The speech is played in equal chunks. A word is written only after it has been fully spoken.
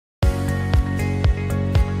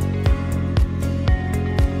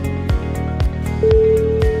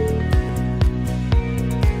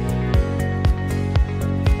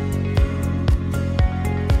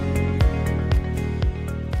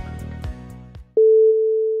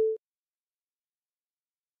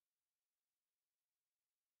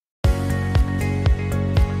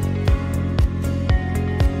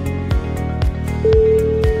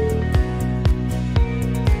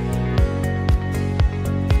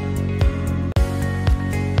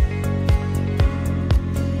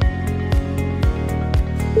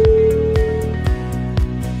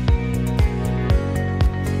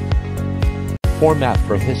Format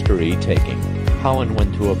for history taking. How and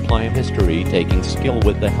when to apply a history taking skill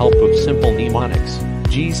with the help of simple mnemonics.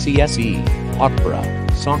 GCSE, Opera,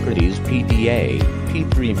 Socrates PDA,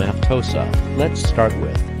 P3 Maftosa. Let's start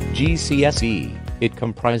with GCSE. It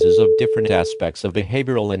comprises of different aspects of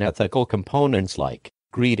behavioral and ethical components like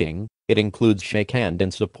greeting. It includes shake hand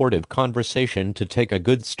and supportive conversation to take a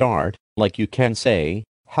good start, like you can say,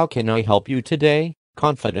 "How can I help you today?"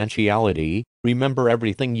 Confidentiality. Remember,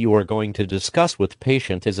 everything you are going to discuss with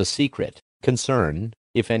patient is a secret. Concern.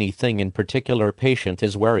 If anything in particular patient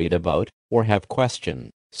is worried about or have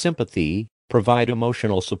question. Sympathy. Provide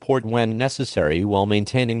emotional support when necessary while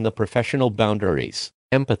maintaining the professional boundaries.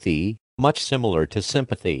 Empathy. Much similar to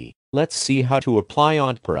sympathy. Let's see how to apply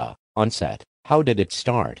Opera. Onset. How did it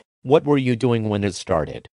start? What were you doing when it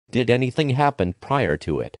started? Did anything happen prior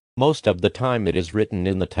to it? Most of the time it is written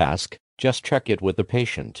in the task. Just check it with the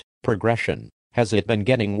patient. Progression. Has it been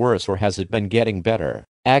getting worse or has it been getting better?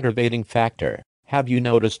 Aggravating factor. Have you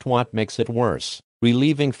noticed what makes it worse?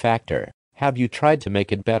 Relieving factor. Have you tried to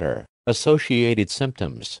make it better? Associated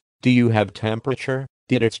symptoms. Do you have temperature?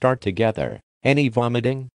 Did it start together? Any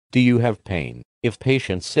vomiting? Do you have pain? If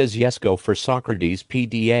patient says yes, go for Socrates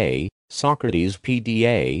PDA. Socrates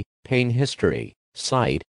PDA, pain history.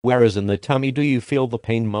 Site. Where is in the tummy do you feel the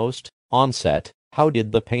pain most? Onset. How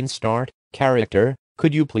did the pain start? Character.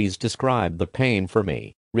 Could you please describe the pain for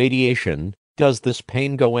me? Radiation. Does this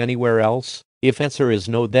pain go anywhere else? If answer is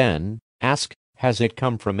no, then ask, has it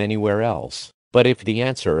come from anywhere else? But if the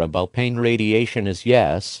answer about pain radiation is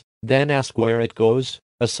yes, then ask where it goes.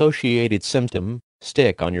 Associated symptom.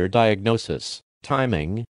 Stick on your diagnosis.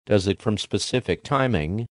 Timing. Does it from specific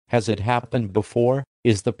timing? Has it happened before?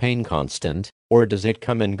 Is the pain constant, or does it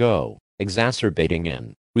come and go? Exacerbating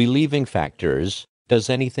in. Relieving factors. Does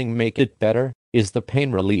anything make it better? Is the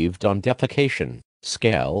pain relieved on defecation?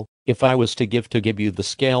 Scale. If I was to give you the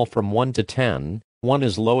scale from 1 to 10, 1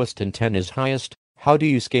 is lowest and 10 is highest, how do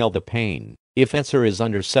you scale the pain? If answer is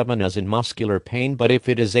under 7 as in muscular pain, but if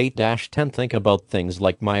it is 8-10, think about things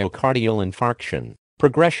like myocardial infarction.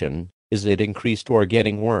 Progression. Is it increased or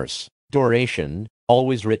getting worse? Duration.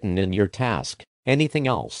 Always written in your task. Anything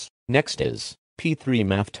else? Next is P3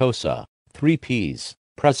 Maftosa. 3 Ps.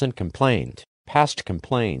 Present complaint. Past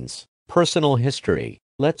complaints. Personal history.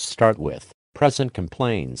 Let's start with present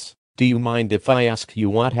complaints. Do you mind if I ask you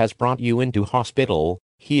what has brought you into hospital?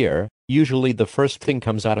 Here, usually the first thing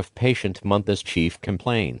comes out of patient month is chief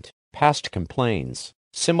complaint. Past complaints.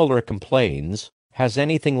 Similar complaints. Has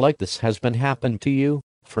anything like this has been happened to you?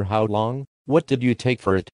 For how long? What did you take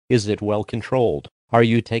for it? Is it well controlled? Are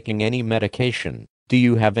you taking any medication? Do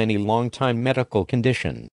you have any long-time medical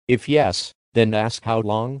condition? If yes, then ask how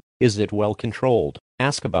long. Is it well controlled?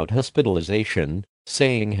 Ask about hospitalization,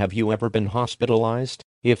 saying have you ever been hospitalized?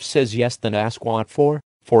 If says yes, then ask what for.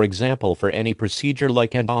 For example, for any procedure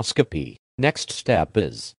like endoscopy. Next step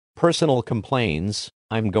is personal complaints.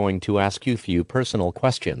 I'm going to ask you few personal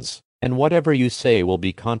questions, and whatever you say will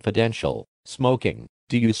be confidential. Smoking.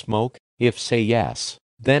 Do you smoke? If say yes,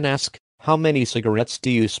 then ask, how many cigarettes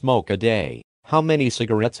do you smoke a day? How many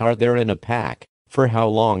cigarettes are there in a pack? For how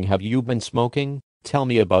long have you been smoking? Tell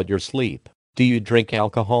me about your sleep. Do you drink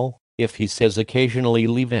alcohol? If he says occasionally,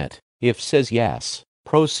 leave it. If says yes,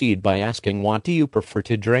 proceed by asking what do you prefer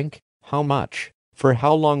to drink? How much? For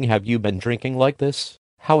how long have you been drinking like this?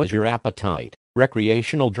 How is your appetite?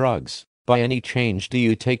 Recreational drugs. By any change do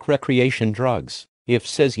you take recreation drugs? If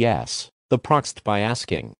says yes, the proxed by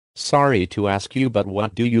asking, sorry to ask you, but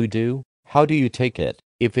what do you do? How do you take it?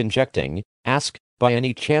 If injecting, ask, by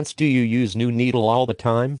any chance do you use new needle all the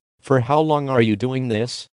time? For how long are you doing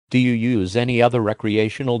this? Do you use any other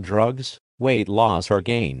recreational drugs? Weight loss or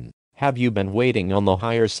gain? Have you been waiting on the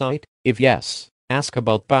higher side? If yes, ask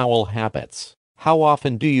about bowel habits. How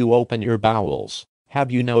often do you open your bowels?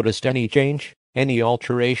 Have you noticed any change? Any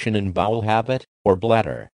alteration in bowel habit or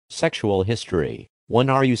bladder? Sexual history. When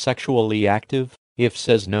are you sexually active? If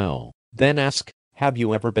says no, then ask, have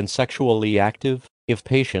you ever been sexually active? If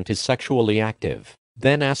patient is sexually active,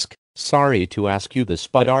 then ask, sorry to ask you this,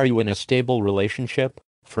 but are you in a stable relationship?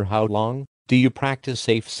 For how long? Do you practice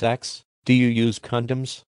safe sex? Do you use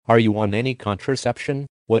condoms? Are you on any contraception?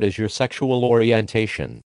 What is your sexual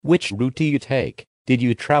orientation? Which route do you take? Did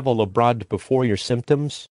you travel abroad before your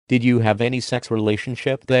symptoms? Did you have any sex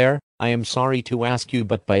relationship there? I am sorry to ask you,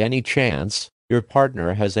 but by any chance, your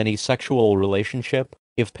partner has any sexual relationship?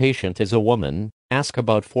 If patient is a woman, ask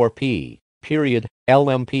about 4P, period,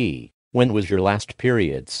 LMP. When was your last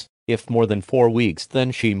periods? If more than 4 weeks,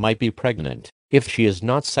 then she might be pregnant. If she is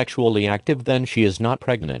not sexually active, then she is not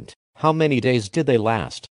pregnant. How many days did they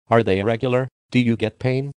last? Are they irregular? Do you get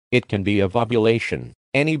pain? It can be of ovulation.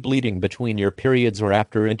 Any bleeding between your periods or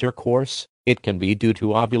after intercourse. It can be due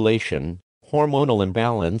to ovulation, hormonal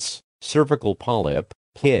imbalance, cervical polyp,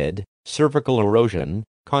 PID, cervical erosion,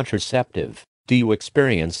 contraceptive. Do you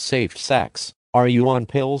experience safe sex? Are you on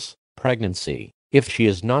pills? Pregnancy. If she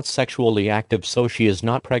is not sexually active so she is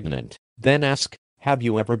not pregnant, then ask, have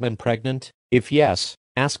you ever been pregnant? If yes,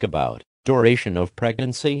 ask about duration of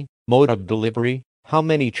pregnancy, mode of delivery, how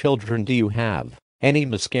many children do you have, any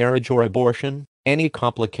miscarriage or abortion, any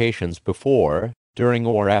complications before, during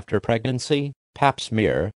or after pregnancy, pap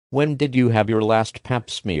smear, when did you have your last pap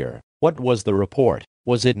smear, what was the report,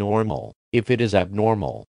 was it normal, if it is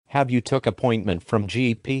abnormal, have you took appointment from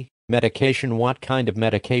GP, medication, what kind of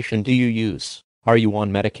medication do you use, are you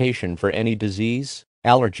on medication for any disease,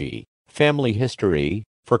 allergy, family history,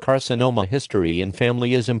 for carcinoma history in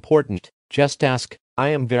family is important, just ask, I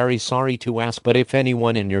am very sorry to ask but if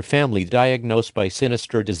anyone in your family diagnosed by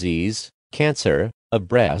sinister disease, cancer, of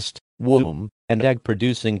breast, womb, and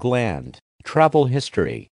egg-producing gland, travel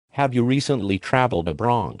history, have you recently traveled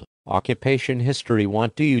abroad, occupation history,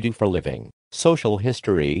 what do you do for living, social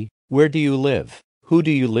history, where do you live, who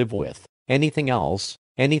do you live with, anything else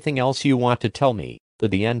you want to tell me, to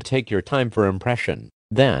the end take your time for impression,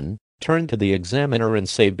 then, turn to the examiner and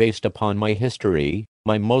say based upon my history,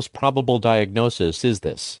 my most probable diagnosis is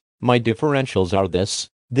this, my differentials are this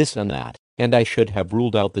and that, and I should have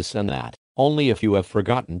ruled out this and that, only if you have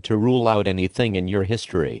forgotten to rule out anything in your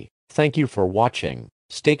history. Thank you for watching,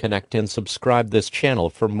 stay connected and subscribe this channel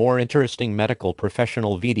for more interesting medical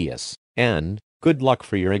professional videos, and good luck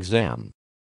for your exam.